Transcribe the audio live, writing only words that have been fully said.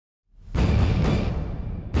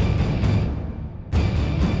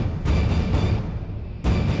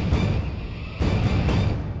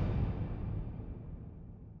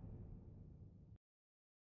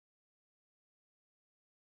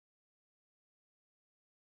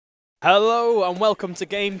Hello and welcome to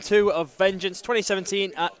Game 2 of Vengeance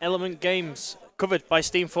 2017 at Element Games, covered by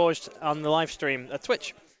Steamforged on the live stream at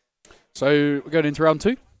Twitch. So we're going into round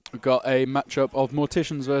 2. We've got a matchup of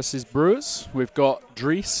Morticians versus Brewers. We've got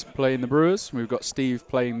Dries playing the Brewers. We've got Steve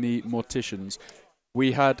playing the Morticians.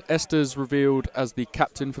 We had Esther's revealed as the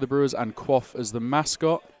captain for the Brewers and Quaff as the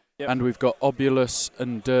mascot. Yep. And we've got Obulus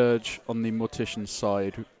and Dirge on the Morticians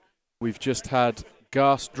side. We've just had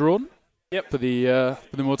Ghast drawn. Yep. For the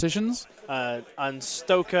Morticians. And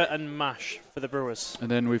Stoker and Mash for the Brewers. And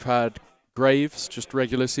then we've had Graves, just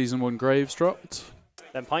regular Season 1 Graves dropped.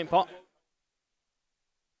 Then Pint Pot.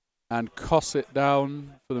 And Cosset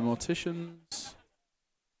down for the Morticians.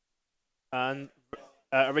 And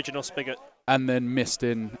Original Spigot. And then Mist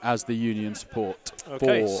in as the Union support.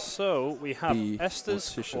 Okay, for so we have the Esther's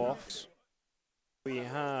Morticians. Quaff. We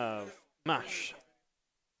have Mash.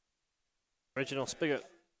 Original Spigot.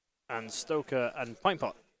 And Stoker and Pint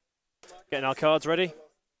Pot. Getting our cards ready.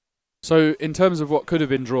 So in terms of what could have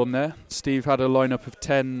been drawn there, Steve had a lineup of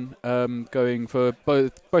 10 going for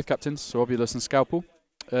both captains, so Obulus and Scalpel.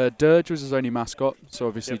 Dirge was his only mascot, so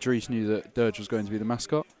obviously Dries knew that Dirge was going to be the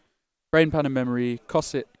mascot. Brain Pan and Memory,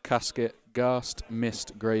 Cosset, Casket, Ghast,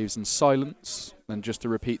 Mist, Graves and Silence. And just to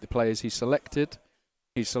repeat the players he selected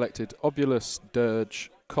Obulus,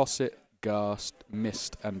 Dirge, Cosset, Ghast,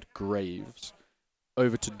 Mist and Graves.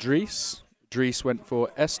 Over to Dries. Dries went for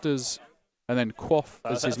Esther's and then Quaff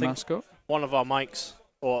as his mascot. One of our mics,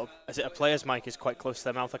 or is it a player's mic, is quite close to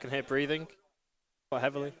their mouth. I can hear breathing quite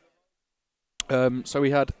heavily. So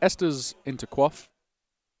we had Esther's into Quaff.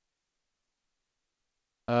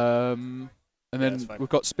 And then we've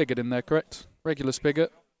got Spigot in there, correct? Regular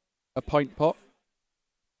Spigot, a Pint Pot,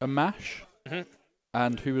 a Mash,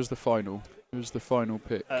 and who was the final? Who was the final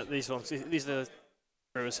pick? These ones. These are the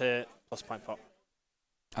Brewers here, plus Pint Pot.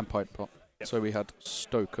 And Pint Pot. Yep. So we had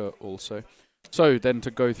Stoker also. So then to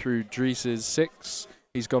go through Dries's 6,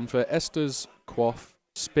 he's gone for Esther's, Quaff,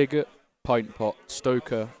 Spigot, Pint Pot,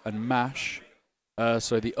 Stoker, and Mash.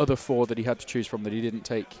 So the other 4 that he had to choose from that he didn't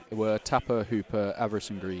take were Tapper, Hooper, Avarice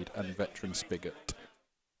and Greed, and Veteran Spigot.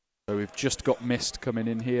 So we've just got Mist coming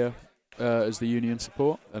in here as the Union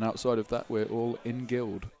support, and outside of that, we're all in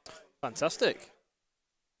Guild. Fantastic.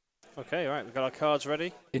 Okay, right, we've got our cards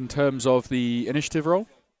ready. In terms of the initiative roll,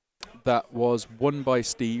 that was won by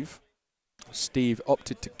Steve. Steve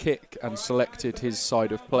opted to kick and selected his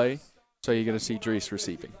side of play, so you're going to see Dries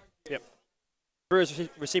receiving. Yep. Brewers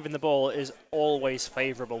receiving the ball is always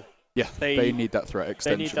favourable. Yeah, they need that threat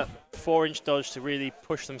extension. They need that 4-inch dodge to really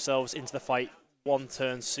push themselves into the fight one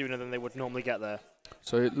turn sooner than they would normally get there.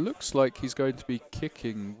 So it looks like he's going to be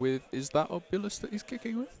kicking with... Is that Obulus that he's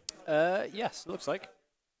kicking with? Yes, it looks like.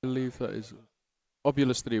 I believe that is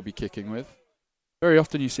Obulus that he'll be kicking with. Very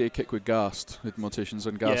often you see a kick with Ghast, with Morticians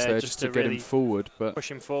and Ghast there, just to get really him forward. But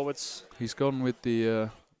push him forwards. He's gone with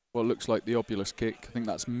the what looks like the Obulus kick. I think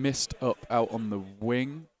that's Mist up out on the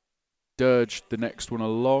wing. Dirge the next one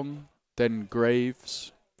along. Then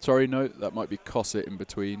Graves. Sorry, no, that might be Cosset in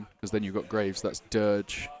between, because then you've got Graves, that's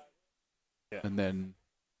Dirge. Yeah. And then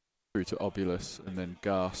through to Obulus, and then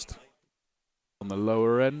Ghast on the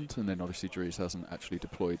lower end. And then obviously Dries hasn't actually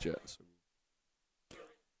deployed yet. So.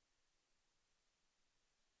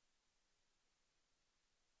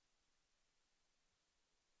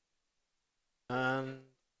 And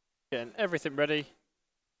getting everything ready.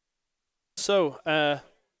 So,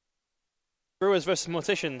 Brewers versus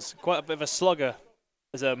Morticians, quite a bit of a slugger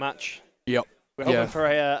as a match. Yep. We're hoping for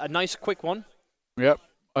a nice quick one. Yep.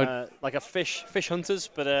 Like a fish hunters,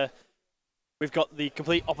 but we've got the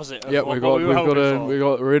complete opposite. Of yeah, what we were hoping for.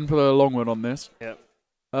 We're in for the long one on this. Yep.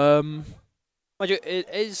 Mind you, it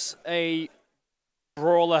is a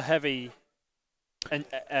brawler heavy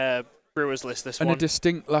Brewers list. This and one. a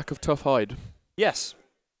distinct lack of tough hide. Yes.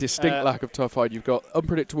 Distinct lack of tough hide. You've got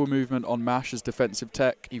unpredictable movement on Mash as defensive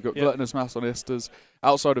tech. You've got Gluttonous Mass on Esther's.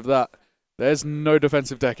 Outside of that, there's no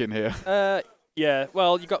defensive tech in here. Yeah,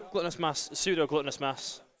 well, you've got Gluttonous Mass, Pseudo-Gluttonous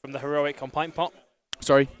Mass from the Heroic on Pint Pot.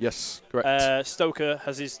 Sorry, yes, correct. Stoker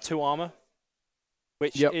has his 2 armor,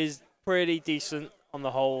 which is pretty decent on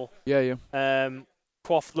the whole. Yeah.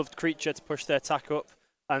 Quaff loved Creature to push their attack up,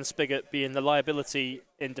 and Spigot being the liability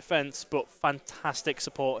in defense, but fantastic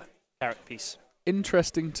support character piece.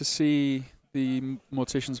 Interesting to see the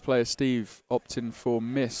Morticians player Steve opting for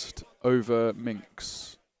Mist over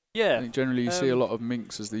Minx. Yeah. I think generally you see a lot of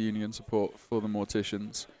Minx as the Union support for the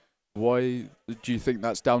Morticians. Why do you think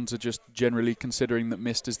that's down to just generally considering that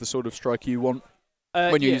Mist is the sort of strike you want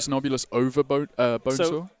when you're using Obulus over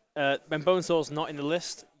Bonesaw? So, when Bonesaw's not in the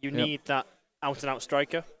list, you need that out-and-out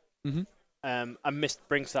striker. Mm-hmm. And Mist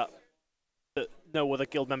brings that no other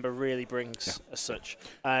guild member really brings as such.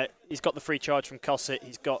 He's got the free charge from Cosset.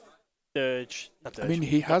 He's got Dirge. Not Dirge. I mean,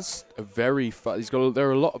 he has a very there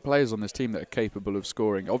are a lot of players on this team that are capable of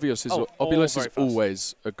scoring. Obulus is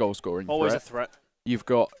always a goal-scoring threat. Always a threat. You've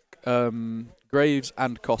got Graves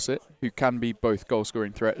and Cosset, who can be both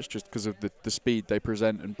goal-scoring threats just because of the speed they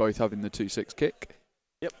present and both having the 2-6 kick.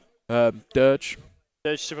 Yep. Dirge.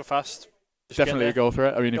 Dirge super fast. Definitely a goal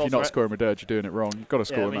threat. I mean, if you're not threat. scoring with Dirge, you're doing it wrong. You've got to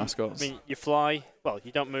score with I mascots. mean, you fly. Well,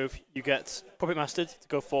 you don't move. You get Puppet Mastered to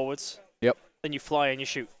go forwards. Yep. Then you fly and you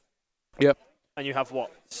shoot. Yep. And you have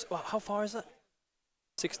what? How far is that?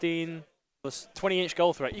 16 plus 20-inch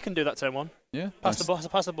goal threat. You can do that turn one. Yeah. Pass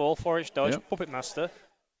the ball, 4-inch dodge, Yep. Puppet Master,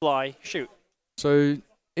 fly, shoot. So,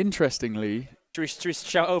 interestingly... Should we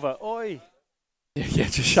shout over? Oi! Yeah,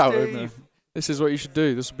 just shout at him. This is what you should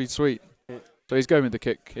do. This would be sweet. Yeah. So he's going with the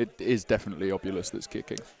kick. It is definitely Obulus that's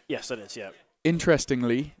kicking. Yes, it is, yeah.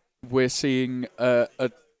 Interestingly, we're seeing a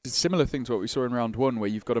similar thing to what we saw in round one, where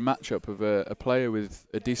you've got a matchup of a player with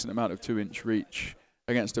a decent amount of 2-inch reach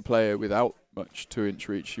against a player without much 2-inch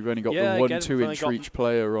reach. You've only got the one 2-inch reach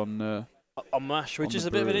player on MASH, which is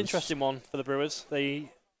a bit of an interesting one for the Brewers.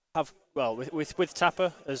 They have, well, with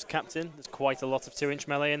Tapper as captain, there's quite a lot of 2-inch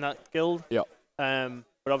melee in that guild. Yeah.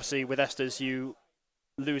 But obviously with Estes, you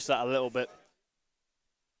lose that a little bit.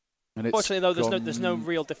 And Fortunately, though, there's no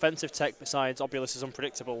real defensive tech besides Obulus is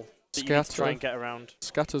unpredictable that you need to try and get around.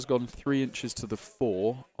 Scatter's gone 3 inches to the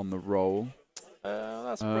 4 on the roll.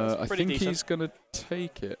 That's I pretty think decent. he's going to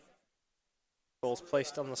take it. Ball's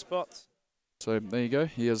placed on the spot. So there you go.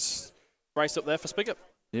 He has... Right up there for Spigot.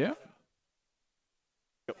 Yeah.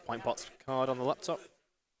 Got Point Pot's card on the laptop.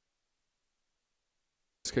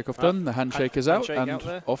 Kickoff done. The handshake is out,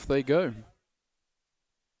 and off they go.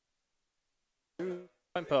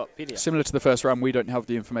 Point Pot, PDF. Similar to the first round, we don't have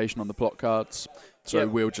the information on the plot cards, so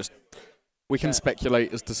we can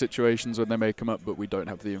speculate as to situations when they may come up, but we don't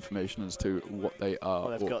have the information as to what they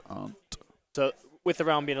are or aren't. So with the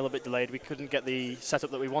round being a little bit delayed, we couldn't get the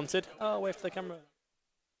setup that we wanted. Oh, wait for the camera.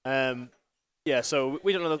 Yeah, so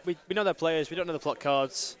we don't know. We know their players. We don't know the plot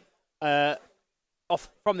cards.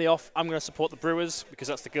 From the off, I'm going to support the Brewers because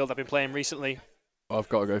that's the guild I've been playing recently. I've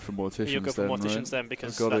got to go for Morticians. You'll go for Morticians then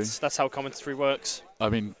because that's how commentary works. I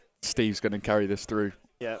mean, Steve's going to carry this through.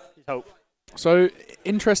 Yeah, you'd hope. So,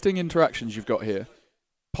 interesting interactions you've got here.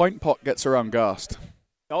 Point Pot gets around Ghast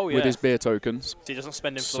with his beer tokens. So he doesn't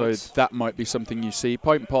spend influence. So that might be something you see.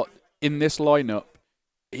 Point Pot, in this lineup,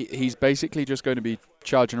 he's basically just going to be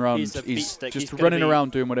charging around. He's just running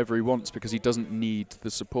around doing whatever he wants because he doesn't need the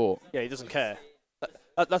support. Yeah, he doesn't care.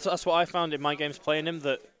 That's what I found in my games playing him,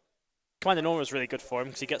 that Commander Nora is really good for him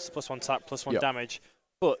because he gets the +1 tap, +1 damage.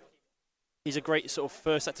 But he's a great sort of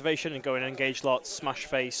first activation and go and engage lots, smash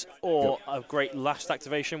face, or a great last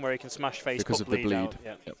activation where he can smash face because of the bleed. Out.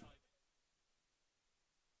 Yeah. Yep.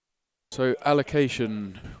 So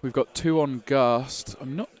allocation, we've got 2 on Ghast.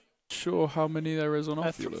 I'm not sure how many there is on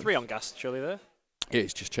Obulus. 3 on Ghast, surely there. Yeah,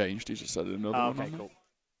 it's just changed. He's just added another one. Okay, cool.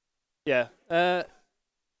 Yeah.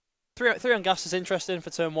 3 on Ghast is interesting for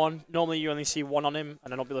turn 1. Normally you only see 1 on him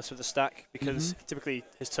and an Obulus with a stack because typically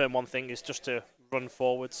his turn 1 thing is just to run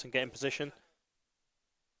forwards and get in position.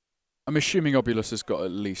 I'm assuming Obulus has got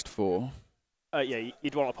at least 4. Yeah,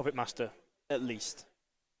 you'd want a Puppet Master at least.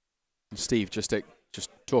 And Steve just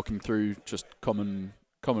talking through just common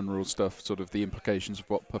rule stuff, sort of the implications of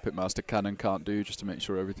what Puppet Master can and can't do, just to make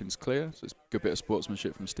sure everything's clear. So it's a good bit of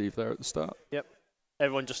sportsmanship from Steve there at the start. Yep.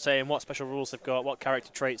 Everyone just saying what special rules they've got, what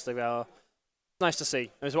character traits they are. Nice to see.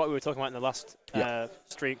 It was what we were talking about in the last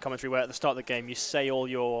stream commentary, where at the start of the game you say all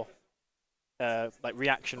your like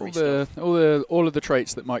reactionary stuff. All of the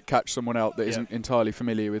traits that might catch someone out that isn't entirely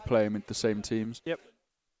familiar with playing with the same teams. Yep.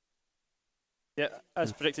 Yeah,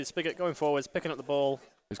 as predicted, Spigot going forwards, picking up the ball.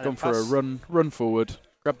 He's gone for a run forward,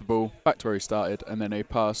 grab the ball, back to where he started, and then a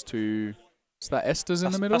pass to... Is that Estes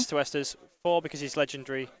in the middle? Pass to Estes. 4 because he's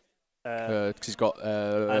legendary. Because he's got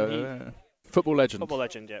Football Legend. Football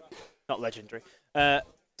Legend, yeah. Not legendary.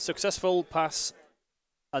 Successful pass,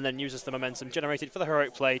 and then uses the momentum generated for the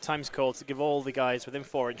heroic play, times called to give all the guys within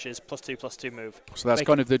 4 inches +2/+2 move. So that's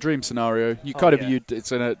kind of the dream scenario. You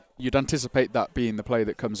you'd anticipate that being the play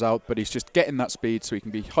that comes out, but he's just getting that speed so he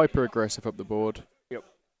can be hyper aggressive up the board. Yep.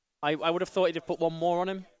 I would have thought he'd have put 1 more on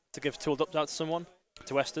him to give tooled up out to someone,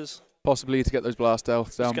 to Estes. Possibly to get those blast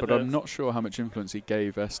health down, but I'm not sure how much influence he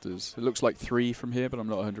gave Estes. It looks like 3 from here, but I'm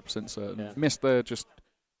not 100% certain. Yeah. Missed there, just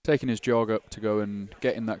taking his jog up to go and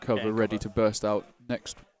getting that cover ready to burst out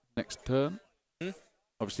next turn.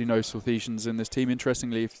 Obviously no Sulthesians in this team.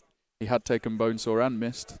 Interestingly, if he had taken Bonesaw and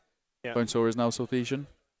missed, Bonesaw is now Sulthesian.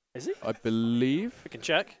 Is he? I believe. We can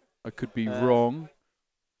check. I could be wrong.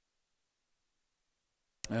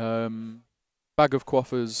 Bag of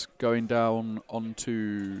Quaffers going down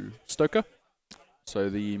onto Stoker. So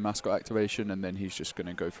the mascot activation, and then he's just going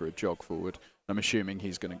to go for a jog forward. I'm assuming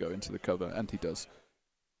he's going to go into the cover, and he does.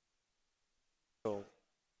 Cool.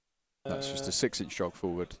 That's just a 6-inch jog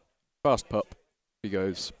forward. Fast pup. He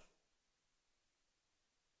goes.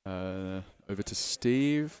 Over to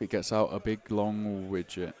Steve. He gets out a big long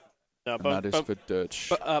widget. No, and that is for Dirge.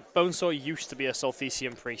 But Bonesaw used to be a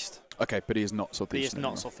Solthesian priest. Okay, but he is not Solthesian. He is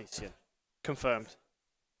not Solthesian. Confirmed.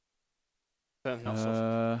 Confirmed, not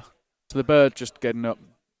Solthesian. So the bird just getting up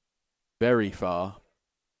very far.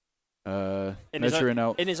 Measuring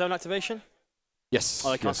out. In his own activation? Yes.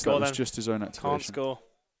 Oh, he can't score that was then. just his own activation. Can't score.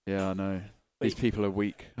 Yeah, I know. These people are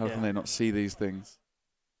weak. How can they not see these things?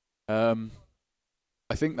 I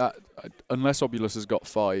think that unless Obulus has got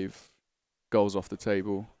 5 goals off the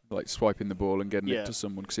table, like swiping the ball and getting it to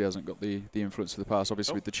someone because he hasn't got the influence of the pass,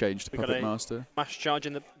 obviously with the change to Puppet Master. Mash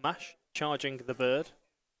charging the bird.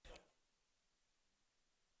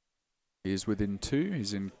 He is within 2.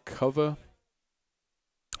 He's in cover.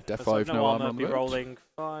 Def 5, no armor on the bird. Rolling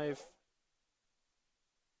 5.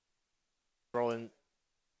 Rolling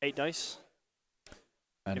 8 dice.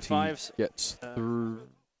 And he gets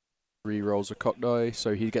 3 rolls of cock die,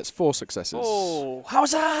 so he gets 4 successes. Oh,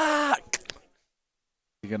 how's that?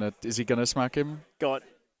 Is he gonna smack him? God.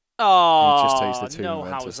 Oh, he just takes the 2 no,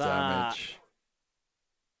 Ventus damage.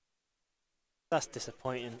 That's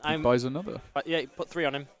disappointing. He buys another. Yeah, he put 3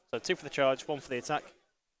 on him. So 2 for the charge, 1 for the attack.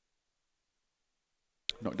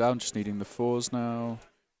 Knocked down, just needing the 4s now.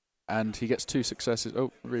 And he gets 2 successes.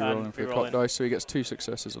 Oh, re-rolling for the cock dice, so he gets 2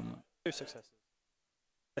 successes on that. 2 successes.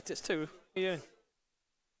 It's 2. What are you doing?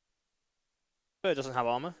 Bird doesn't have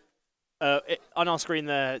armor. On our screen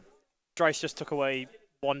there, Dryce just took away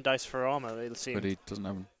 1 dice for armor. But he doesn't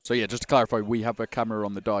have them. So yeah, just to clarify, we have a camera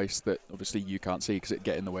on the dice that obviously you can't see because it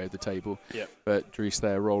get in the way of the table. Yeah. But Dries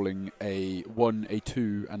there rolling a 1, a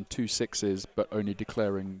 2, and 2 6s, but only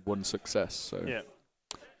declaring 1 success. So yeah.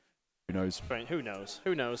 Who knows? Right, who knows?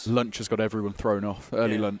 Who knows? Lunch has got everyone thrown off.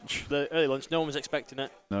 Early lunch. The early lunch. No one was expecting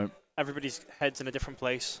it. No. Everybody's head's in a different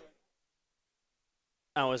place.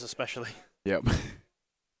 Ours especially. Yep.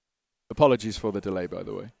 Apologies for the delay, by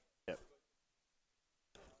the way. Yep.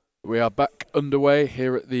 We are back underway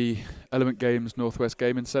here at the Element Games Northwest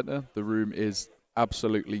Gaming Centre. The room is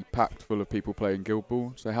absolutely packed full of people playing Guild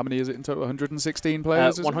Ball. So how many is it in total? 116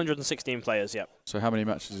 players? 116 players, yep. So how many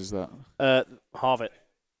matches is that? Half it.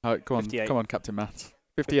 Come on, Captain Matt.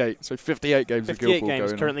 58. So 58 games of Guild Ball going on. 58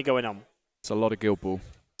 games currently going on. It's a lot of Guild Ball.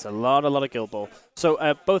 It's a lot of Guild Ball.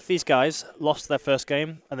 So both these guys lost their first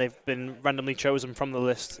game, and they've been randomly chosen from the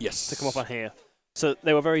list to come up on here. So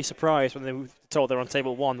they were very surprised when they were told they're on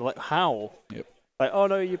table 1. They're like, how? Yep. Like, oh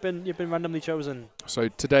no, you've been randomly chosen. So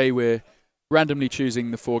today we're randomly choosing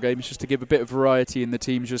the 4 games just to give a bit of variety in the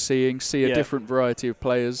teams you're seeing, see a different variety of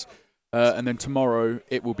players, and then tomorrow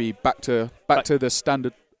it will be back to the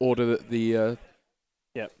standard order that the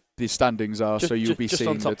standings are. So you'll be seeing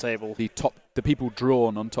on top table. The people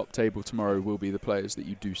drawn on top table tomorrow will be the players that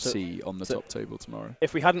you do see on the top table tomorrow.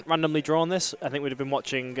 If we hadn't randomly drawn this, I think we'd have been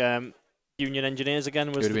watching Union Engineers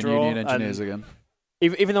again. Was the draw. Union Engineers again.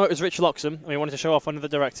 Even though it was Rich Loxham, and we wanted to show off another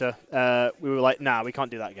director, we were like, nah, we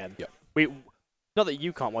can't do that again. Yep. Not that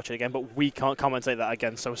you can't watch it again, but we can't commentate that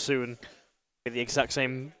again so soon with the exact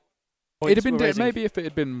same points. It'd have been maybe if it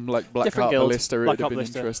had been like Black Heart Ballista, it would have been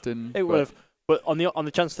interesting. It would have. But on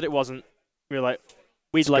the chance that it wasn't, we were like,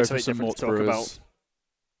 we'd like something different to talk about.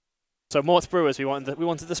 So Mort's Brewers, we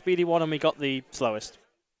wanted the speedy one, and we got the slowest.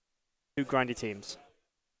 2 grindy teams.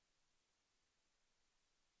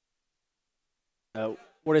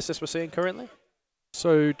 What is this we're seeing currently?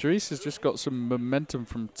 So Dries has just got some momentum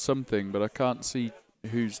from something, but I can't see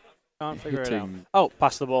who's figure it out. hitting. Oh,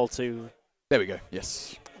 pass the ball to... There we go,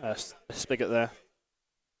 yes. Spigot there.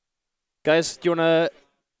 Guys, do you want to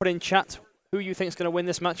put in chat who you think is going to win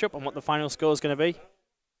this matchup and what the final score is going to be?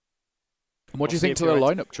 And what do you think to the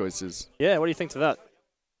lineup choices? Yeah, what do you think to that?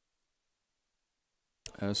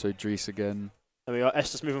 So Dries again. There we go.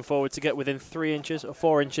 Estes moving forward to get within 3 inches or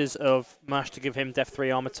 4 inches of Mash to give him Def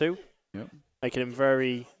 3 armor 2. Yep. Making him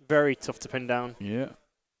very, very tough to pin down. Yeah.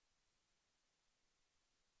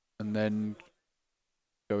 And then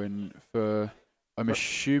going for... I'm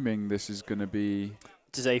assuming this is going to be...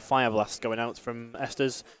 This is a Fire Blast going out from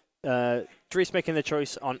Estes. Dries making the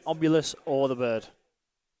choice on Obulus or the bird.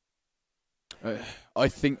 I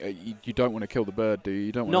think you don't want to kill the bird, do you?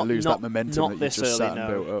 You don't want to lose that momentum that you just sat and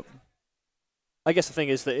built up. I guess the thing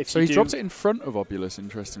is that if so you he drops it in front of Obulus,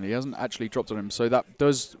 interestingly. He hasn't actually dropped on him, so that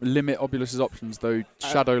does limit Obulus's options, though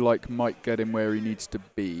Shadow-like might get him where he needs to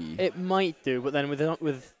be. It might do, but then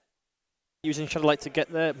with using Shadow-like to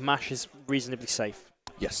get there, Mash is reasonably safe.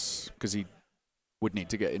 Yes, because he would need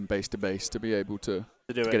to get in base to base to be able to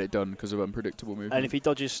get it done because of unpredictable movement. And if he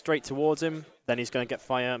dodges straight towards him, then he's going to get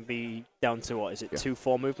fire and be down to, what is it,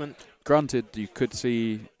 2-4 movement? Granted, you could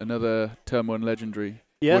see another Turn 1 Legendary.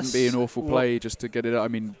 Yes. Wouldn't be an awful play just to get it out. I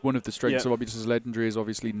mean, one of the strengths of Obulus's Legendary is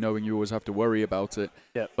obviously knowing you always have to worry about it.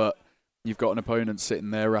 Yep. But you've got an opponent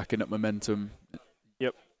sitting there racking up momentum.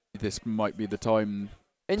 Yep. This might be the time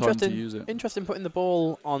to use it. Interesting putting the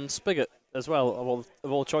ball on Spigot as well,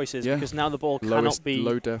 of all choices, because now the ball cannot be...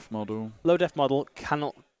 Low def model. Low def model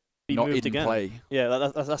cannot be not moved in again. Play.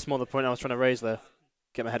 Yeah, that's more the point I was trying to raise there.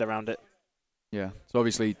 Get my head around it. Yeah, so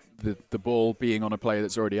obviously the ball being on a player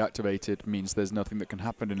that's already activated means there's nothing that can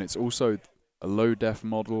happen, and it's also a low def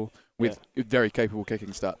model with very capable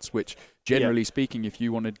kicking stats. Which, generally speaking, if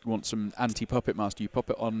you want some anti-puppet master, you pop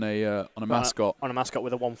it on a mascot. On a mascot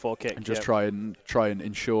with a 1/4 kick, and just try and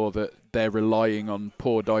ensure that they're relying on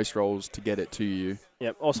poor dice rolls to get it to you.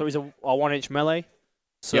 Yep. Also, he's a 1-inch melee,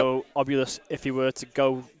 so Obulus, if he were to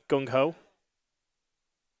go gung ho.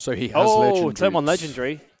 So he has legendary. Turn 1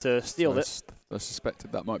 legendary to steal it. I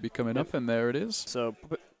suspected that might be coming up, and there it is. So,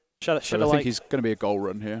 I think he's going to be a goal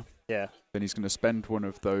run here. Yeah. Then he's going to spend one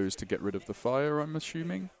of those to get rid of the fire, I'm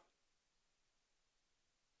assuming.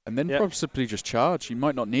 And then possibly just charge. You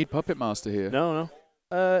might not need Puppet Master here. No.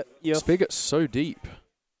 Your Spigot's so deep.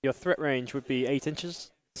 Your threat range would be 8 inches.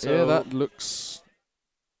 So yeah, that looks...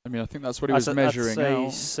 I mean, I think that's what he was measuring out.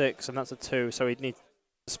 That's a 6, and that's a 2, so he'd need to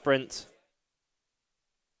sprint.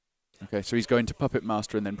 Okay, so he's going to Puppet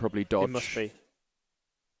Master and then probably dodge. He must be.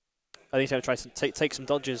 I think he's going to try to take some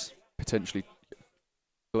dodges. Potentially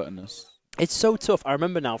gluttonous. It's so tough. I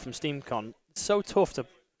remember now from SteamCon, it's so tough to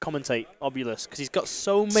commentate Obulus because he's got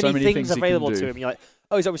so many things available to him. You're like,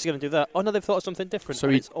 oh, he's obviously going to do that. Oh, no, they've thought of something different. So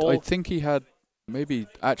I think he had, maybe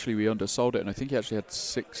actually we undersold it, and I think he actually had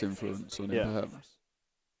 6 influence on him perhaps.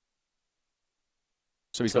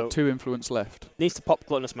 So he's got 2 influence left. Needs to pop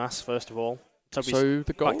Gluttonous Mass first of all. So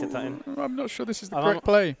the goal, that in. I'm not sure this is the correct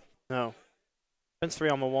play. No. Defense 3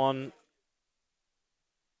 armor 1.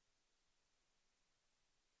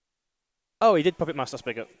 Oh, he did Puppet Master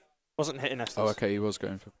Spigot. Wasn't hitting Estes. Oh, okay, he was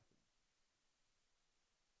going for...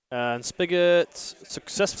 And Spigot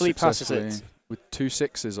successfully passes it. With 2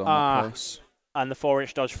 6s on the pass. And the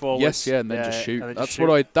 4-inch dodge forward. Yes, and then just shoot.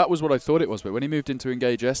 That was what I thought it was, but when he moved into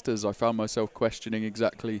engage Estes, I found myself questioning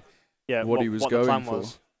exactly what he was going for.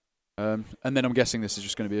 And then I'm guessing this is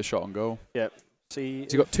just going to be a shot on goal. Yep. See,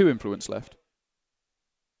 he's got 2 influence left.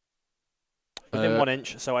 Within 1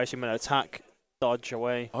 inch, so I assume an attack, dodge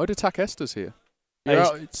away. I'd attack Estes here.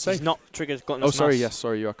 He's not triggered Gluttonous Mass.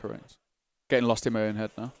 Sorry, you are correct. Getting lost in my own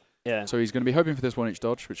head now. Yeah. So he's going to be hoping for this 1-inch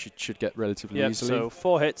dodge, which he should get relatively easily. So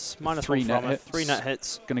 4 hits, minus 3 1 net from hits. 3 net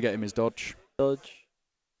hits. Going to get him his dodge.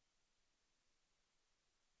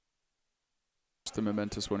 Just a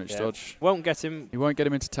momentous 1-inch dodge. Won't get him. He won't get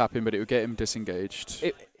him into tapping, but it will get him disengaged.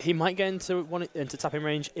 He might get into tapping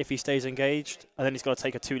range if he stays engaged, and then he's got to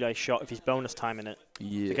take a 2-dice shot if he's bonus timing it.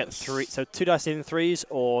 Yes. To get 3. So 2 dice needing 3s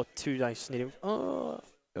or 2 dice needing.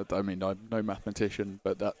 I mean, I'm no mathematician,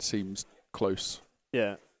 but that seems close.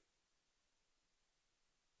 Yeah.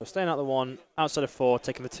 So staying out the 1, outside of 4,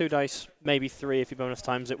 taking the 2 dice, maybe 3 if he bonus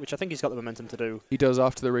times it, which I think he's got the momentum to do. He does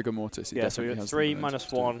after the rigor mortis. He so you got 3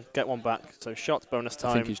 minus 1, get 1 back. So shots, bonus time.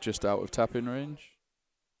 I think he's just out of tap-in range.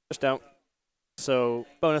 Just out. So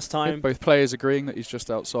bonus time. Both players agreeing that he's just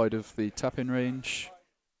outside of the tap-in range,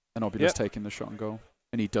 and Obulus taking the shot and goal.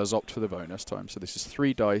 And he does opt for the bonus time. So this is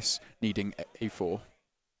 3 dice, needing a 4.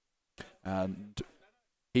 And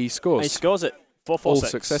he scores. And he scores it. 4, 4, All 6.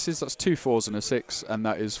 successes. That's 2 4s and a 6, and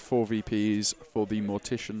that is 4 VPs for the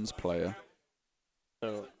Morticians player.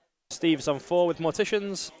 So Steve's on 4 with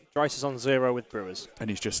Morticians. Dryce is on 0 with Brewers. And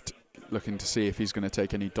he's just looking to see if he's going to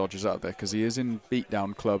take any dodges out there, because he is in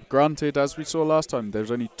beatdown club. Granted, as we saw last time, there's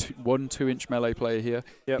only one 2-inch melee player here.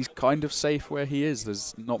 Yep. He's kind of safe where he is.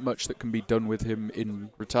 There's not much that can be done with him in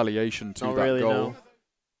retaliation to that goal.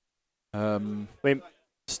 I mean,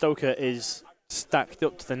 Stoker is stacked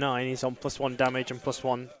up to the 9. He's on +1 damage and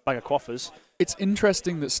 +1 bag of quaffers. It's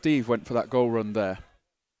interesting that Steve went for that goal run there,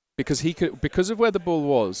 because because of where the ball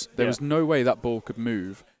was, there was no way that ball could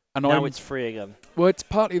move. And now it's free again. Well, it's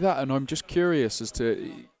partly that, and I'm just curious as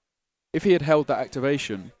to if he had held that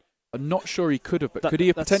activation. I'm not sure he could have, but could he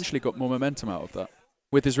have potentially got more momentum out of that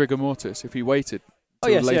with his rigor mortis if he waited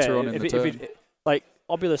later on in the turn? Like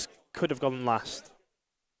Obulus could have gone last.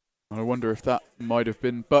 I wonder if that might have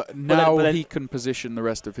been. But now he can position the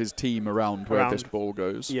rest of his team around where this ball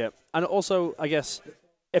goes. Yeah, and also I guess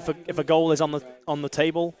if a goal is on the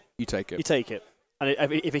table, you take it. You take it, and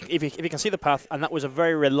if he can see the path, and that was a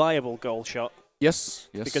very reliable goal shot. Yes.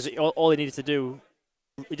 Because all he needed to do,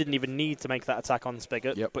 he didn't even need to make that attack on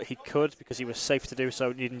Spigot, but he could because he was safe to do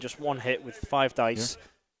so, needing just one hit with 5 dice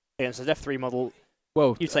against a F3 model.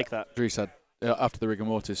 Well, you take that. Dries said after the rigor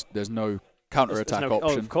mortis, there's no counter-attack option.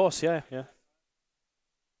 Oh, of course, yeah.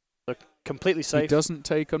 So completely safe. He doesn't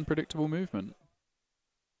take unpredictable movement.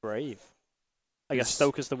 Brave. I guess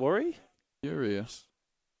Stoker's the worry? Furious.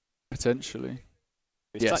 Potentially.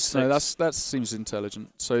 Yes, no, that seems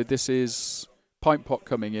intelligent. So this is Pint Pot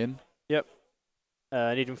coming in. Yep.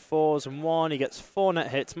 Needing 4s and 1. He gets 4 net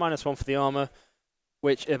hits, -1 for the armor,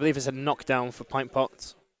 which I believe is a knockdown for Pint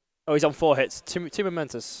Pot. Oh, he's on 4 hits. 2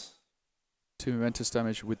 momentous. 2 momentous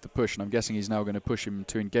damage with the push, and I'm guessing he's now going to push him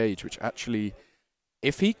to engage, which actually,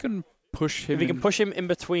 if he can push him in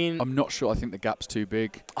between, I'm not sure. I think the gap's too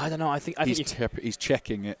big. I don't know. I think he's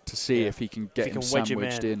checking it to see if he can get him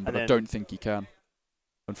sandwiched in, but I don't think he can.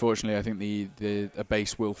 Unfortunately, I think the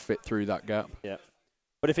base will fit through that gap. Yeah,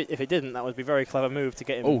 but if it didn't, that would be a very clever move to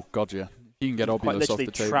get him. Oh god, yeah, you can get Obulus off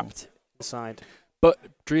the table. Trapped inside. But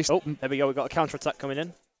Dries, there we go. We've got a counter attack coming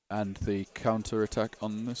in. And the counter attack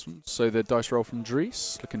on this one. So the dice roll from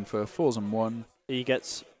Dries, looking for 4s and 1. He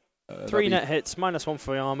gets 3 net hits, -1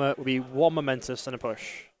 for the armor. Will be 1 momentous and a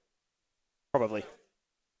push. Probably.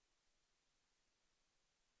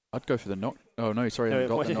 I'd go for the knock. Oh no, sorry, I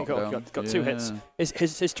got the knockdown. Got 2 hits.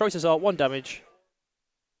 His choices are 1 damage.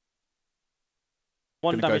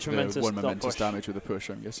 1 damage momentous. 1 momentous damage with a push,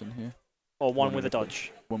 I'm guessing here. Or 1 with a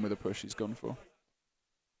dodge. 1 with a push he's gone for.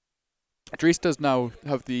 Dries does now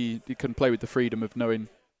have he can play with the freedom of knowing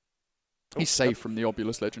he's safe from the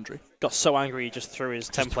Obulus legendary. Got so angry he just threw his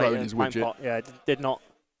template in his Pint Pot. Yeah, did not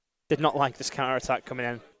like this counter attack coming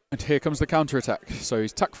in. And here comes the counter attack. So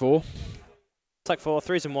he's tack 4. Tack 4,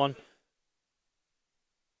 3s and 1.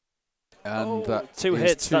 And that 2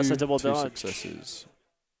 hits, that's a double 2 dodge. Successes.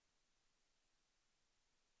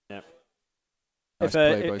 Yeah. Nice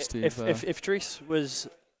play by Steve. If Dries was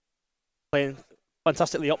playing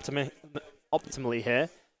fantastically optimally here,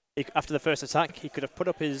 after the first attack, he could have put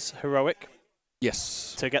up his heroic.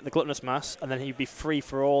 Yes. To get the gluttonous mass, and then he'd be free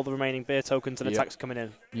for all the remaining beer tokens and attacks coming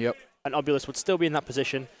in. Yep. And Obulus would still be in that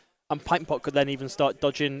position, and Pint Pot could then even start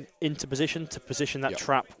dodging into position to position that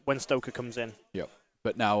trap when Stoker comes in. Yep.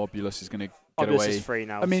 But now Obulus is going to get Obulus away. Is free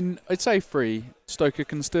now. I mean, I'd say free. Stoker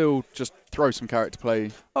can still just throw some character play.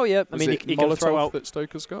 Oh yeah, I mean he can throw out that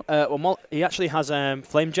Stoker's got. Well, he actually has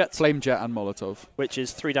Flame Jet. Flame Jet and Molotov, which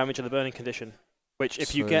is 3 damage of the burning condition. Which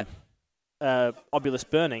if you get Obulus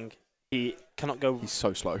burning, he cannot go. He's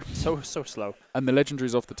so slow. So slow. And the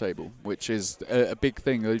legendary's off the table, which is a big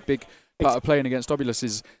thing. A big part of playing against Obulus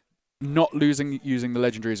is not using the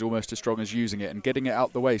legendary is almost as strong as using it and getting it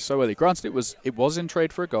out the way so early. Granted, it was in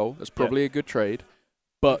trade for a goal. That's probably a good trade,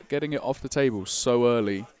 but getting it off the table so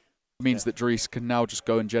early means that Dries can now just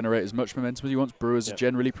go and generate as much momentum as he wants. Brewers are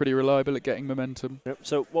generally pretty reliable at getting momentum. Yep.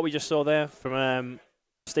 So what we just saw there from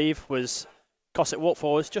Steve was Cossack walk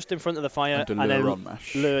forwards just in front of the fire and then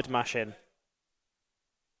lured mash in.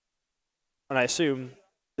 And I assume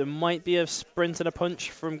there might be a sprint and a punch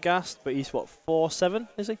from Gast, but he's what, 4-7,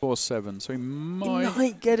 is he? 4-7, so he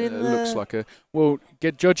might get in there. Looks like a... Well,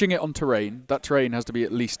 judging it on terrain, that terrain has to be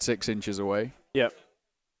at least 6 inches away. Yep.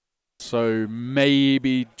 So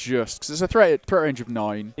maybe just... Because it's a threat range of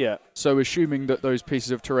 9. Yeah. So assuming that those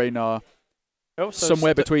pieces of terrain are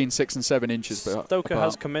somewhere between 6 and 7 inches Stoker apart.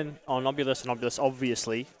 has come in on Obulus, and Obulus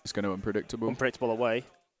obviously... It's going to unpredictable away.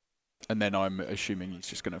 And then I'm assuming he's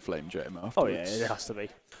just going to flame jet him afterwards. Oh yeah, it has to be.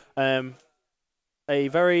 A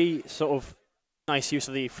very sort of nice use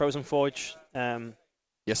of the Frozen Forge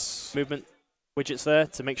movement widgets there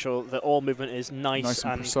to make sure that all movement is nice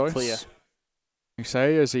and precise. Clear. You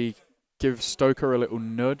say as he gives Stoker a little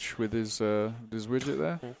nudge with his widget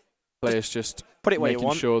there. Yeah. Players just put it where you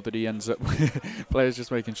want. Sure that he ends up. Players just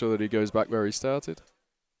making sure that he goes back where he started.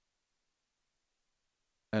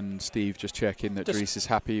 And Steve just checking that Dries is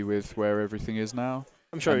happy with where everything is now.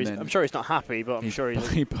 I'm sure he's not happy, but I'm sure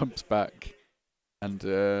he bumps back, and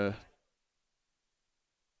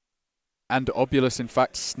Obulus in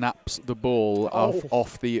fact snaps the ball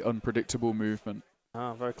off the unpredictable movement.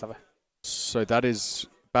 Oh, very clever. So that is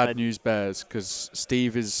bad news bears, because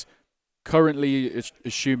Steve is currently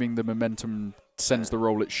assuming the momentum sends the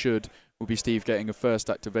roll it should. Will be Steve getting a first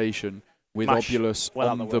activation with Obulus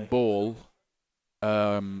on the ball.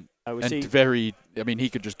 I mean, he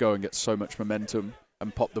could just go and get so much momentum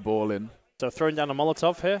and pop the ball in. So throwing down a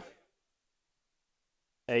Molotov here.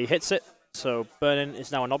 He hits it, so Burning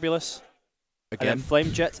is now an Obulus. Again. And then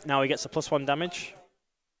Flame Jet, now he gets a +1 damage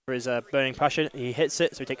for his Burning Passion. He hits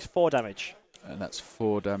it, so he takes 4 damage. And that's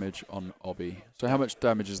 4 damage on Obby. So how much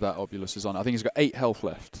damage is that Obulus is on? I think he's got 8 health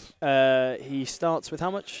left. He starts with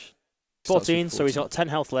how much? 14, so he's got 10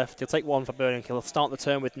 health left. He'll take 1 for Burning. He'll start the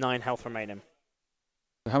turn with 9 health remaining.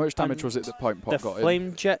 So how much damage was it that Pipe Pot got in? The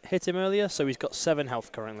Flame Jet hit him earlier, so he's got 7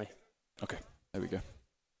 health currently. Okay, there we go.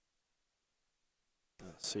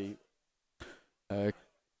 Let's see.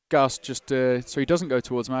 Gas just so he doesn't go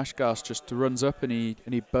towards Mash. Gas just runs up and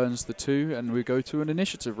he burns the 2, and we go to an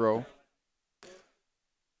initiative roll.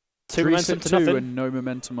 2 momentum to nothing. And no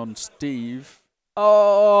momentum on Steve.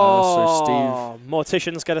 Oh, so Steve.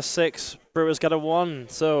 Morticians get a 6. Brewers get a 1.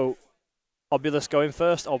 So Obulus going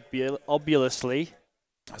first. Obulously.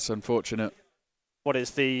 That's unfortunate. What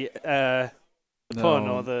is the pun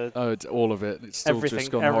or the? Oh, it's all of it. It's still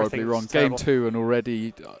just gone horribly wrong. Terrible. Game 2 and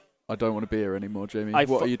already I don't want to be here anymore, Jamie.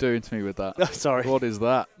 What are you doing to me with that? Sorry. What is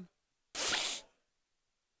that?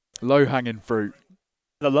 Low-hanging fruit.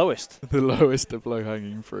 The lowest. The lowest of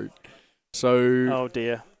low-hanging fruit. So. Oh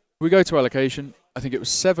dear. We go to allocation. I think it was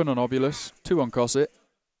 7 on Obulus, 2 on Cosset.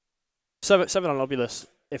 7 on Obulus.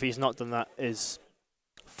 If he's not done that, is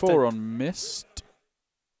 4 on Mist.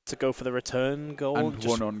 To go for the return goal. And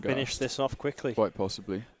just 1 on finish Ghast. this off quickly. Quite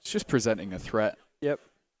possibly. It's just presenting a threat. Yep.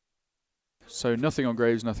 So nothing on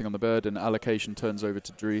Graves, nothing on the bird, and allocation turns over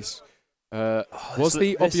to Dries. Was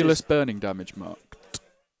the Obulus burning damage marked?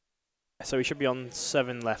 So he should be on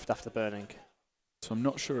 7 left after burning. So I'm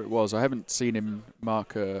not sure it was. I haven't seen him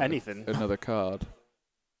mark anything. Another card.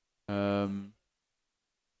 We'll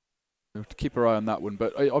have to keep our eye on that one.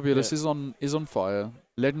 But Obulus is on fire.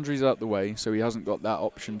 Legendary's out the way, so he hasn't got that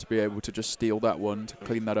option to be able to just steal that one to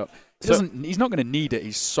clean that up. He's not going to need it.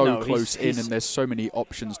 He's so close in, and there's so many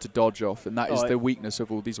options to dodge off, and that is the weakness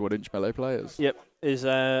of all these 1-inch melee players. Yep,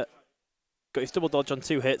 got his double dodge on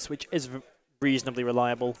 2 hits, which is reasonably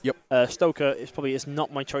reliable. Yep. Stoker is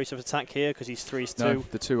not my choice of attack here because he's 3's 2. No,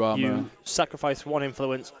 the 2 armor. You sacrifice 1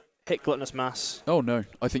 influence, hit Gluttonous Mass. Oh no,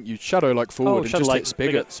 I think you shadow like forward and just hit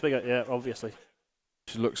Spigot. Spigot, yeah, obviously.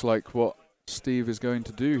 Which looks like what Steve is going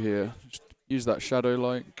to do here. Just use that shadow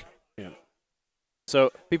like. Yeah.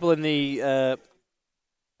 So people in the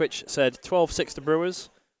Twitch said 12-6 to Brewers,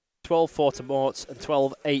 12-4 to Morts, and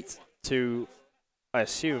 12-8 to, I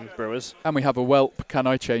assume, Brewers. And we have a whelp. Can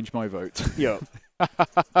I change my vote? Yeah.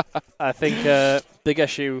 I think big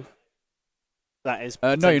issue. That is.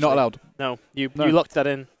 No, you're not allowed. No, you locked that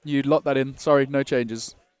in. You locked that in. Sorry, no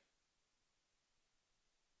changes.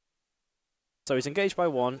 So he's engaged by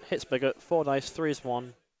 1, hits Spigot, 4 dice, 3 is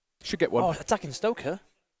 1. Should get 1. Oh, attacking Stoker.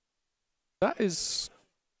 That is.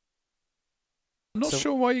 I'm not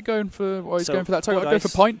sure why you're going for going for that target. I'd go for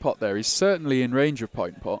dice. Pint Pot there. He's certainly in range of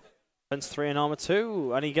Pint Pot. Spends 3 in armor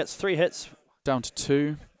 2, and he gets 3 hits. Down to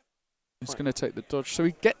 2. He's going to take the dodge. So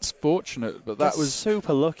he gets fortunate, but that was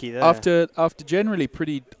super lucky there. After generally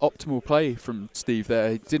pretty optimal play from Steve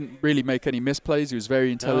there. He didn't really make any misplays. He was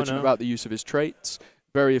very intelligent about the use of his traits.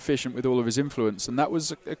 Very efficient with all of his influence, and that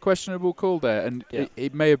was a questionable call there. And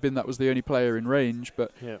it may have been that was the only player in range,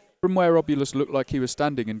 but from where Obulus looked like he was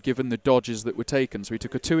standing, and given the dodges that were taken, so he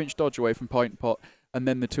took a 2-inch dodge away from Pint Pot, and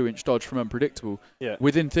then the 2-inch dodge from Unpredictable. Yeah.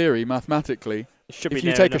 Within theory, mathematically, if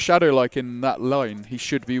you take a shadow like in that line, he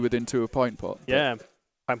should be within 2 of Pint Pot. Yeah,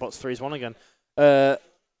 Pint Pot's 3's 1 again.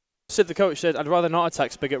 Sid the coach said, I'd rather not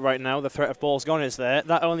attack Spigot right now. The threat of balls gone is there.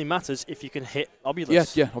 That only matters if you can hit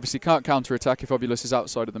Obulus. Yeah. Obviously can't counter-attack if Obulus is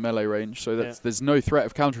outside of the melee range, so there's no threat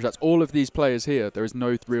of counter-attacks. All of these players here, there is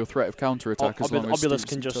no real threat of counter-attack as long as Obulus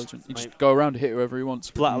can just go around and hit whoever he wants.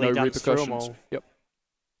 Flatly no dance through them repercussions. all. Yep.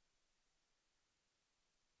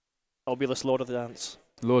 Obulus, Lord of the Dance.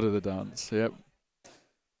 Lord of the Dance, yep.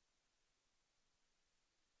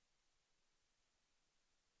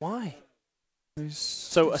 Why?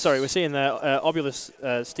 So, sorry, we're seeing there, Obulus,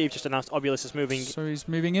 Steve just announced Obulus is moving. So he's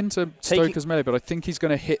moving into Stoker's melee, but I think he's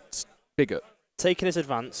going to hit Spigot. Taking his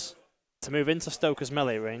advance to move into Stoker's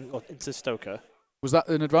melee ring, or into Stoker. Was that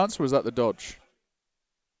an advance or was that the dodge?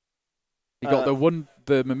 He got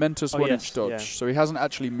the momentous 1-inch dodge, so he hasn't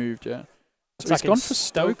actually moved yet. So he's gone for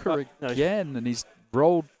Stoker again, and he's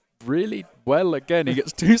rolled really well again. He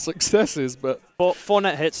gets 2 successes, but 4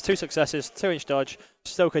 net hits, 2 successes, 2-inch dodge.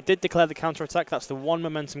 Stoker did declare the counter-attack. That's the 1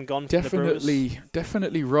 momentum gone from the Brewers.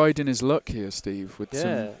 Definitely riding his luck here, Steve, with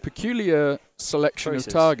some peculiar selection of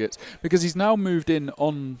targets, because he's now moved in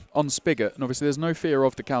on Spigot, and obviously there's no fear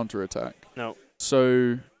of the counter-attack. No.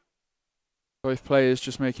 So both players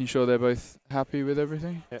just making sure they're both happy with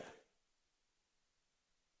everything. Yeah.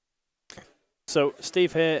 So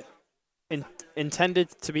Steve here intended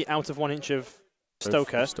to be out of 1 inch of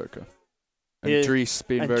Stoker. And Dries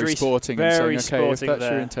being very sporting and saying, okay, if that's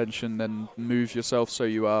there. your intention, then move yourself so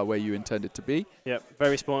you are where you intended to be. Yep,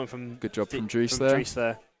 very sporting from. Good job from Dries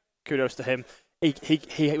there. Kudos to him.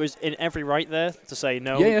 He was in every right there to say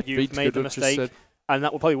no. You've made the mistake, and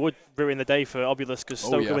that would ruin the day for Obulus because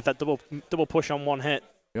Stoker with that double push on 1 hit.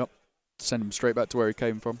 Yep, send him straight back to where he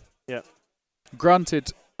came from. Yep.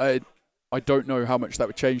 Granted, I don't know how much that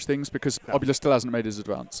would change things because Obulus still hasn't made his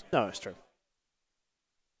advance. No, it's true.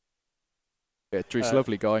 Yeah, Dries,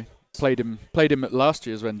 lovely guy. Played him at last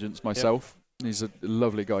year's Vengeance myself. Yep. He's a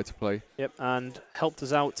lovely guy to play. Yep, and helped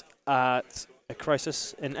us out at a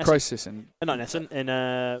Crisis in Essen. Crisis in... not in Essen, in...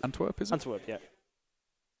 Antwerp, is it? Antwerp, yeah.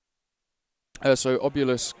 So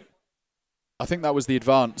Obulus, I think that was the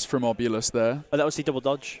advance from Obulus there. Oh, that was the double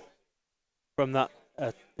dodge from that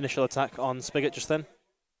initial attack on Spigot just then.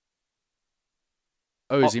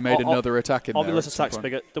 Oh, has he made another attack in there? Obulus attack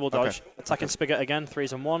Spigot, double dodge. Okay. Attacking Spigot again,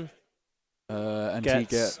 3s and 1. And he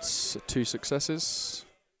gets 2 successes.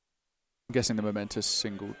 I'm guessing the momentous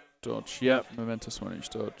single dodge. Yep, momentous 1 inch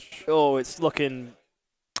dodge. Oh, it's looking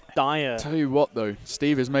dire. Tell you what, though,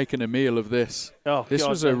 Steve is making a meal of this. Oh, this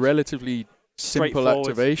was a relatively simple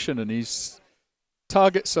activation, and his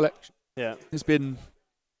target selection has been,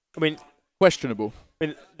 questionable. I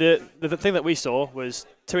mean, the thing that we saw was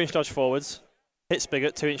 2 inch dodge forwards, hit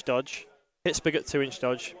Spigot, 2 inch dodge, hit Spigot, 2 inch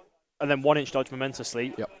dodge, and then 1 inch dodge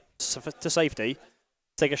momentously. Yep. To safety,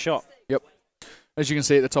 take a shot. Yep. As you can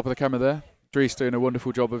see at the top of the camera there, Dries doing a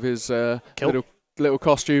wonderful job of his little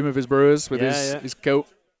costume of his Brewers with his kilt.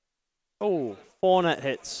 Oh, 4 net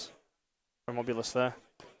hits from Obulus there.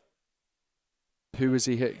 Who is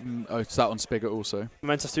he hitting? Oh, it's that on Spigot also.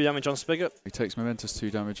 Momentous 2 damage on Spigot. He takes momentous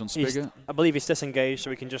 2 damage on Spigot. I believe he's disengaged,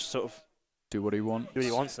 so we can just sort of do what he wants. Do what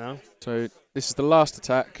he wants now. So this is the last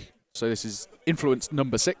attack. So this is influence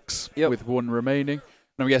number 6 with 1 remaining.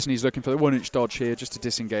 And I'm guessing he's looking for the 1 inch dodge here just to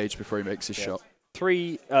disengage before he makes his shot.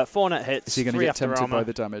 4 net hits. Is he going to get tempted by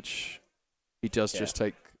the damage? He does just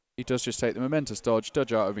take. He does just take the momentous dodge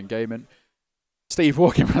out of engagement. Steve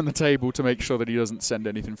walking around the table to make sure that he doesn't send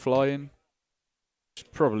anything flying. Which is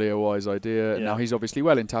probably a wise idea. And now he's obviously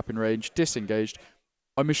well in tapping range, disengaged.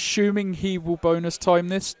 I'm assuming he will bonus time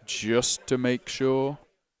this just to make sure.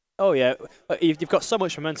 Oh yeah, you've got so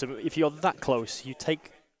much momentum. If you're that close, you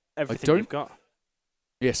take everything you've got.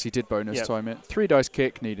 Yes, he did bonus time it. 3 dice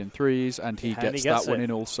kick, needing 3s, and he gets that one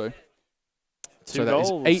in also. So that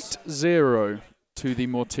is 8-0 to the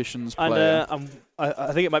Morticians player. And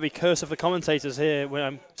I think it might be curse of the commentators here when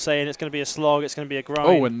I'm saying it's going to be a slog, it's going to be a grind.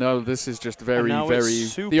 Oh, and no, this is just very the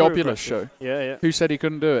Obulus show. Yeah. Who said he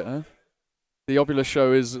couldn't do it, huh? The Obulus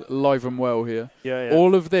show is live and well here. Yeah.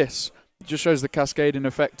 All of this just shows the cascading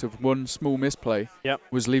effect of one small misplay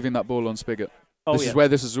was leaving that ball on Spigot. Oh, this is where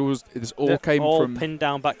this all came from. Pinned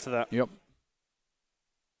down back to that. Yep.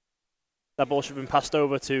 That ball should have been passed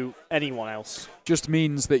over to anyone else. Just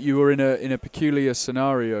means that you were in a peculiar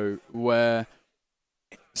scenario where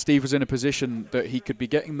Steve was in a position that he could be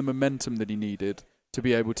getting the momentum that he needed to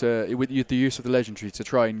be able to, with the use of the legendary, to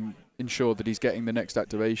try and ensure that he's getting the next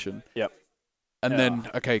activation. Yep. And then,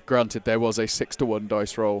 granted, there was a 6-1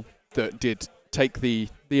 dice roll that did take the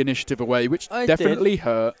initiative away, which definitely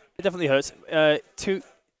hurt. It definitely hurts.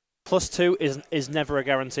 2+2 is never a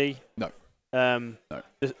guarantee. No. No.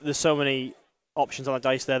 There's so many options on the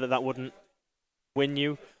dice there that wouldn't win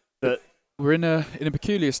you. But we're in a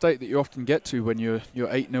peculiar state that you often get to when you're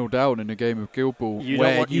 8-0 down in a game of Guild Ball,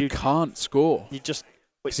 where you can't score. You just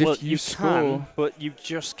if you score, but you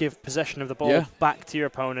just give possession of the ball back to your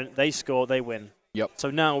opponent. They score, they win. Yep.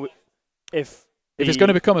 So now, if it's going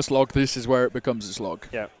to become a slog, this is where it becomes a slog.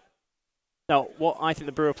 Yeah. Now, what I think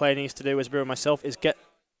the Brewer player needs to do as Brewer myself is get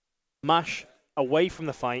Mash away from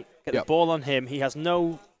the fight, get the ball on him. He has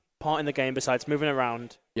no part in the game besides moving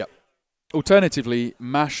around. Yep. Alternatively,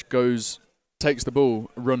 Mash takes the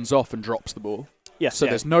ball, runs off and drops the ball. Yes. So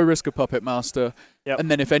there's no risk of Puppet Master. Yep.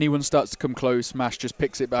 And then if anyone starts to come close, Mash just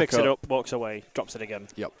picks it up. Picks it up, walks away, drops it again.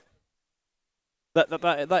 Yep.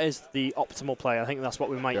 That is the optimal play. I think that's what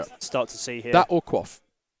we might start to see here. That or Quaff.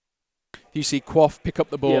 You see Quaff pick up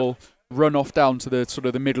the ball, run off down to the sort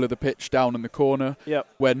of the middle of the pitch, down in the corner,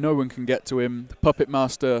 where no one can get to him. The Puppet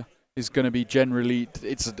Master is going to be generally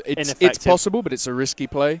it's possible, but it's a risky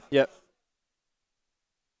play. Yep.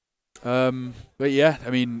 But yeah, I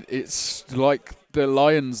mean, it's like the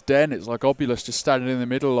Lion's Den. It's like Obulus just standing in the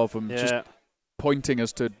middle of them, just pointing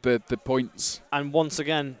us to the points. And once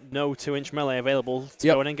again, no 2-inch melee available to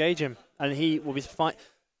go and engage him. And he will be fine.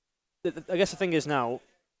 I guess the thing is now,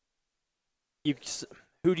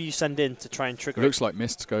 who do you send in to try and trigger It looks like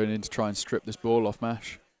Mist's going in to try and strip this ball off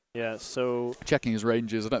Mash. Yeah, so... Checking his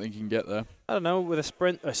ranges, I don't think he can get there. I don't know, with a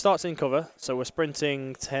sprint... It starts in cover, so we're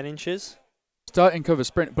sprinting 10 inches. Starting cover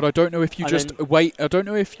sprint, but I don't know if you just wait. I don't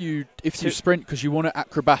know if you sprint because you want to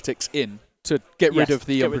acrobatics in to get rid of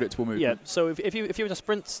the unpredictable movement. Yeah, so if you were to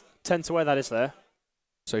sprint 10 to where that is there.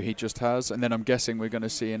 So he just has, and then I'm guessing we're going to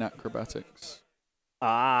see in acrobatics.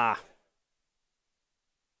 Ah.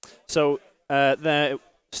 So there,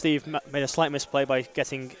 Steve made a slight misplay by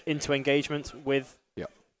getting into engagement with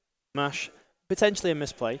Mash. Potentially a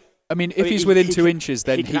misplay. I mean, if he's within 2 inches,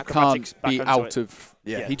 then he can't be out of...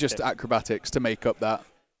 Yeah, he just acrobatics to make up that.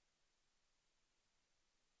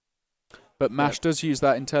 But Mash does use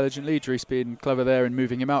that intelligently. Dries being clever there and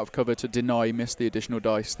moving him out of cover to deny Mist the additional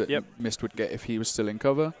dice that Mist would get if he was still in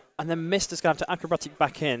cover. And then Mist is going to have to acrobatic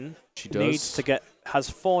back in. She does. Needs to has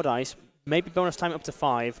 4 dice, maybe bonus time up to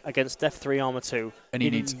 5 against Def 3 armor 2. And he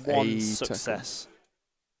needs 1 success. Tackle.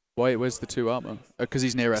 Why? Where's the 2 armor? Because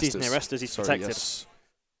he's near Estes. He's near Estes. He's protected. Yes.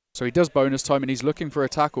 So he does bonus time, and he's looking for a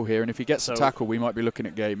tackle here. And if he gets a tackle, we might be looking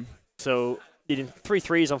at game. So needing 3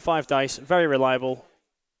 threes on 5 dice, very reliable.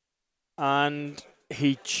 And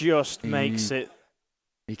he just makes it.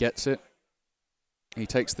 He gets it. He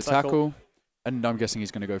takes the tackle. And I'm guessing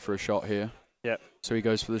he's going to go for a shot here. Yep. So he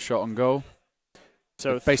goes for the shot on goal.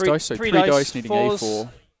 So base dice, so 3 dice needing a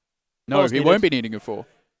 4. No, he won't be needing a 4.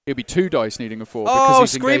 He'll be 2 dice needing a 4 because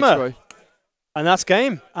he's Screamer. engaged by... And that's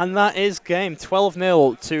game. And that is game.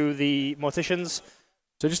 12-0 to the Morticians.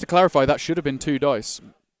 So just to clarify, that should have been 2 dice.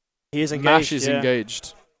 He is engaged. Mash is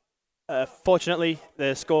engaged. Fortunately,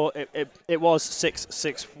 the score, it was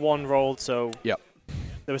 6-6-1 rolled, so there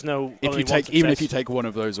was no... Even if you take one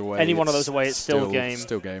of those away... Any one of those away, it's still game.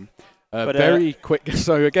 Still game. Very quick.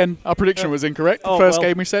 So again, our prediction was incorrect. The first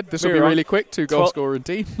game we said, this will be really quick. 2 goal scoring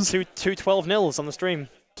teams. 2 12-0s on the stream.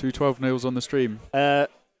 2 12-0s on the stream.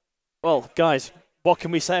 Well, guys, what can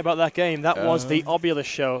we say about that game? That was the Obulus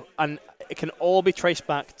show, and it can all be traced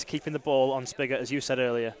back to keeping the ball on Spigot, as you said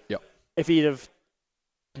earlier. Yep. If he'd have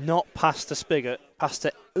not passed to Spigot, passed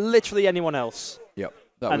to literally anyone else,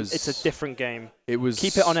 it's a different game. It was.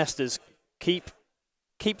 Keep it on Estes. Keep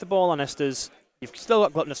the ball on Estes. You've still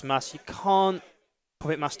got Gluttonous Mass. You can't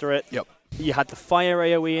Puppet Master it. Yep. You had the fire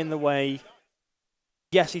AoE in the way.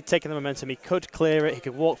 Yes, he'd taken the momentum. He could clear it. He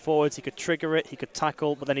could walk forwards. He could trigger it. He could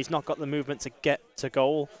tackle. But then he's not got the movement to get to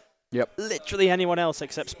goal. Yep. Literally anyone else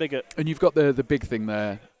except Spigot. And you've got the big thing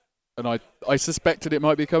there. And I suspected it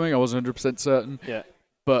might be coming. I wasn't 100% certain. Yeah.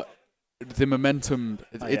 But the momentum,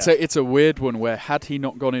 it's a weird one where had he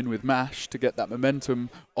not gone in with Mash to get that momentum,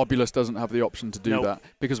 Obulus doesn't have the option to do that.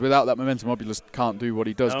 Because without that momentum, Obulus can't do what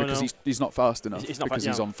he does he's not fast enough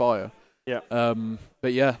he's on fire. Yeah.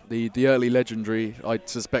 But yeah, the early legendary, I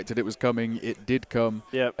suspected it was coming. It did come.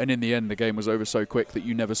 Yeah. And in the end, the game was over so quick that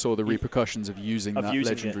you never saw the repercussions of using that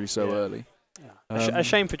legendary so early. Yeah. A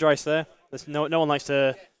shame for Dries there. There's no one likes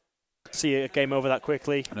to see a game over that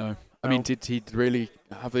quickly. No. I mean, did he really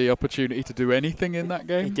have the opportunity to do anything in that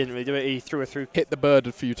game? He didn't really do it. He threw it through. Hit the bird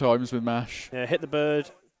a few times with Mash. Yeah, hit the bird.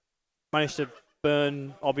 Managed to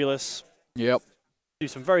burn Obulus. Yep. Do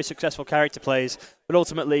some very successful character plays, but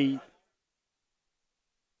ultimately,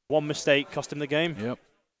 one mistake cost him the game.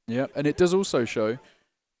 Yep. And it does also show...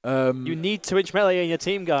 you need 2-inch melee in your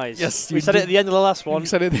team, guys. Yes. We said it at the end of the last one. We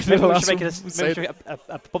said it at the end of the last one. Maybe we should make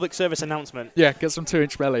a public service announcement. Yeah, get some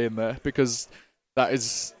 2-inch melee in there, because that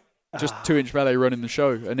is... just 2-inch melee running the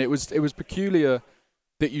show, and it was peculiar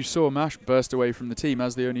that you saw Mash burst away from the team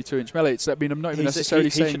as the only 2-inch melee. I'm not even necessarily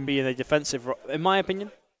saying he should be in a defensive role, in my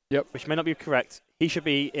opinion. Yep. Which may not be correct. He should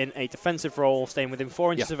be in a defensive role, staying within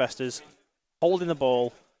 4 inches of Estes, holding the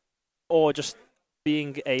ball, or just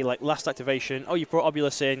being a last activation. Oh, you brought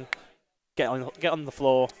Obulus in, get on the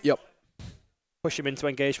floor. Yep. Push him into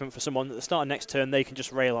engagement for someone at the start of next turn. They can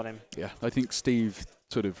just rail on him. Yeah, I think Steve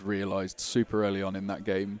sort of realised super early on in that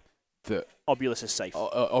game that Obulus is safe.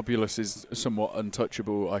 Obulus is somewhat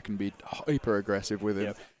untouchable. I can be hyper aggressive with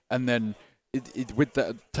him, and then with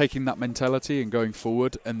that, taking that mentality and going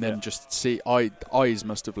forward, and then just see eyes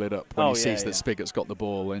must have lit up when he sees that Spigot's got the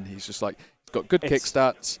ball, and he's just like, he's got good kick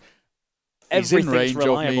stats. He's in range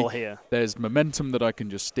of me. Here. There's momentum that I can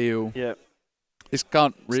just steal. Yeah, this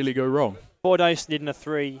can't really go wrong. 4 dice needing a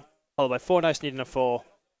 3, followed by 4 dice needing a 4,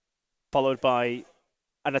 followed by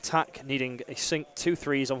an attack needing a sync 2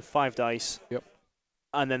 threes on 5 dice. Yep.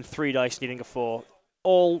 And then 3 dice needing a 4.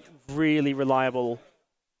 All really reliable.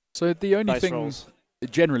 So the only dice thing, rolls.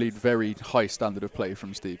 Generally very high standard of play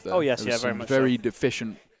from Steve there. Oh yes, very much. Very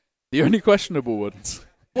deficient. The only questionable ones.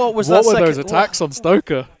 What were those attacks on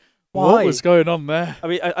Stoker? Why? What was going on there? I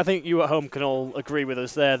mean, I think you at home can all agree with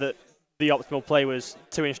us there that the optimal play was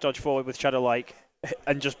 2-inch dodge forward with Shadow-like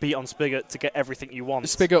and just beat on Spigot to get everything you want.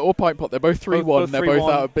 Spigot or Pipe Pot, they're both 3-1. They're both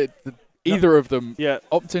out a bit. Either of them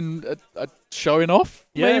opting showing off,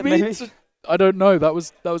 maybe? I don't know. That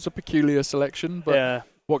was a peculiar selection, but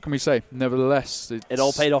what can we say? Nevertheless, it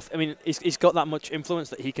all paid off. I mean, he's got that much influence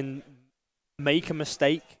that he can make a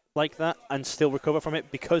mistake like that and still recover from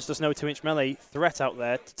it because there's no 2-inch melee threat out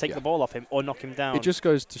there to take the ball off him or knock him down. It just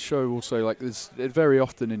goes to show also, like, very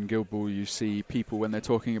often in Guild Ball you see people when they're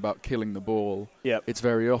talking about killing the ball, it's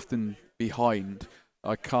very often behind.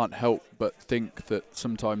 I can't help but think that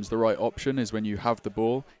sometimes the right option is when you have the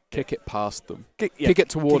ball, kick it past them. Kick it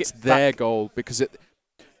towards their goal because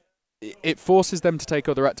it forces them to take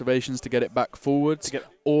other activations to get it back forwards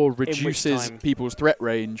or reduces people's threat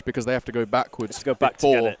range because they have to go backwards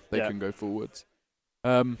before they can go forwards.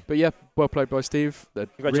 But yeah, well played by Steve.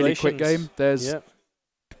 Really quick game. There's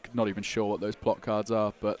not even sure what those plot cards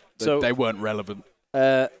are, but they weren't relevant.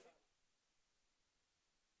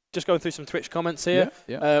 Just going through some Twitch comments here.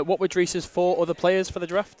 What were Drees's 4 other players for the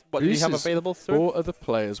draft? What did he have available through? 4 other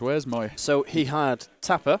players. Where's my... So he had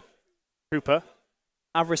Tapper, Hooper,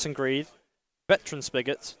 Avarice and Greed, Veteran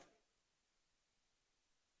Spigot.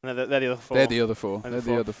 No, they're the other 4. They're the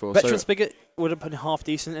other 4. Veteran Spigot would have been half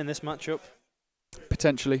decent in this matchup.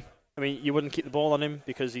 Potentially. I mean, you wouldn't keep the ball on him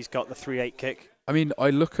because he's got the 3-8 kick. I mean,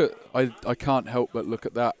 I can't help but look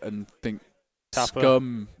at that and think Tapper.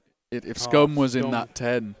 Scum... If Scum was in that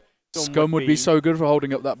 10, Scum would be so good for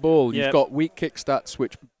holding up that ball. You've got weak kick stats,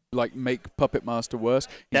 which make Puppet Master worse.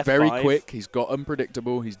 He's Def very 5. quick. He's got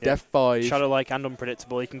unpredictable. He's Def 5. Shadow-like and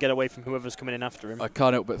unpredictable. He can get away from whoever's coming in after him. I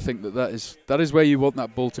can't help but think that is where you want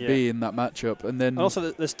that ball to be in that matchup. And then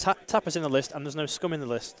also, there's Tappers in the list, and there's no Scum in the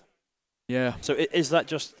list. Yeah. So is that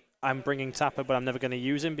just I'm bringing Tapper, but I'm never going to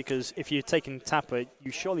use him? Because if you're taking Tapper,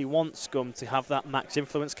 you surely want Scum to have that max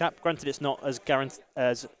influence cap. Granted, it's not as guaranteed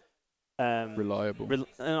as reliable.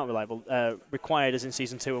 Not reliable. Required as in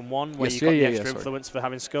Season 2 and 1, where you've got the extra influence for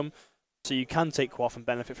having Scum. So you can take Quaff and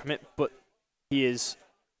benefit from it, but he is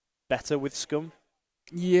better with Scum.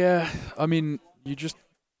 Yeah, I mean,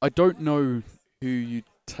 I don't know who you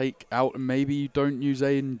take out, and maybe you don't use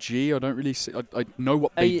A and G. I don't really see. I know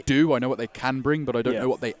what they do. I know what they can bring, but I don't know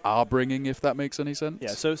what they are bringing, if that makes any sense. Yeah,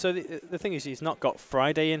 so the thing is, he's not got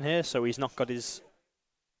Friday in here, so he's not got his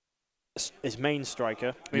main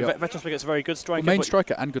striker. I mean, Veteran Spigot's a very good striker. Well, main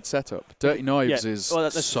striker and good setup. Dirty Knives is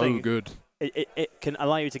so good. It can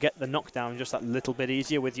allow you to get the knockdown just that little bit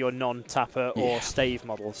easier with your non-tapper or stave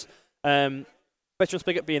models. Veteran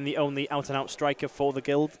Spigot being the only out-and-out striker for the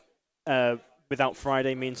guild without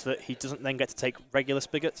Friday means that he doesn't then get to take regular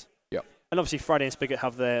Spigot. Yep. And obviously Friday and Spigot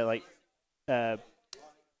have their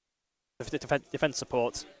defense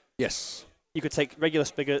support. Yes. You could take regular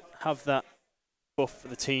Spigot, have that buff for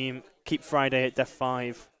the team, keep Friday at Def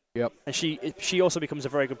 5. Yep. And she also becomes a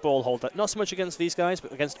very good ball holder. Not so much against these guys,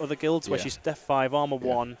 but against other guilds where she's Def 5, Armor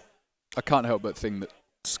 1. I can't help but think that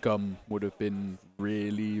Scum would have been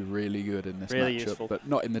really, really good in this matchup, useful. But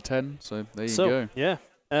not in the 10, so there you go. Yeah.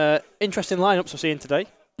 Interesting lineups we're seeing today.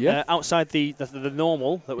 Yeah. Outside the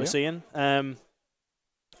normal that we're seeing.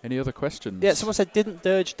 Any other questions? Yeah, someone said, didn't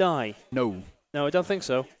Dirge die? No. No, I don't think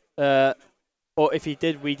so. Or if he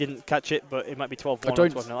did, we didn't catch it, but it might be 12-1 or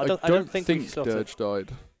 12-0. I don't think Dirge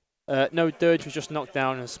died. No, Dirge was just knocked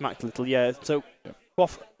down and smacked a little. Yeah, so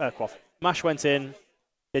Quaff. Mash went in,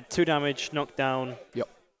 did 2 damage, knocked down. Yep.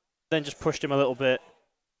 Then just pushed him a little bit,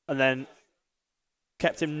 and then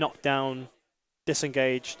kept him knocked down,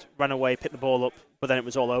 disengaged, ran away, picked the ball up, but then it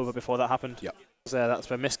was all over before that happened. Yep. So that's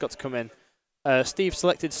where Mist got to come in. Steve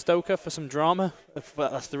selected Stoker for some drama.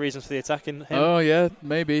 That's the reason for the attacking him. Oh, yeah,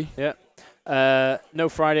 maybe. Yeah. No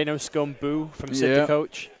Friday, no Scum, boo from Sid the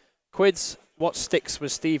coach. Quids, what sticks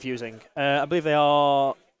was Steve using? I believe they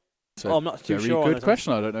are... I'm not too sure. Very good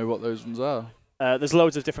question. I don't know what those ones are. There's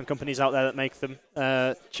loads of different companies out there that make them.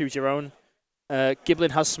 Choose your own.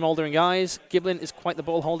 Giblin has smouldering eyes. Giblin is quite the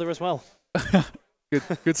ball holder as well.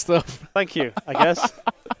 Good stuff. Thank you, I guess.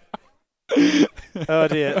 Oh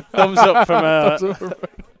dear. Thumbs up from...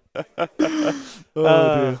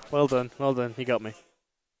 dear. Well done. You got me.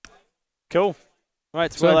 Cool.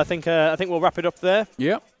 Right. So, well, I think we'll wrap it up there.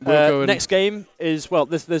 Yeah. Next game is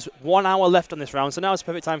there's 1 hour left on this round, so now it's a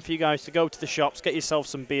perfect time for you guys to go to the shops, get yourself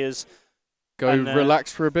some beers, go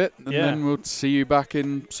relax for a bit, and then we'll see you back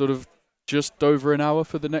in sort of just over an hour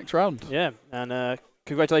for the next round. Yeah. And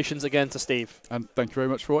congratulations again to Steve. And thank you very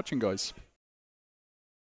much for watching, guys.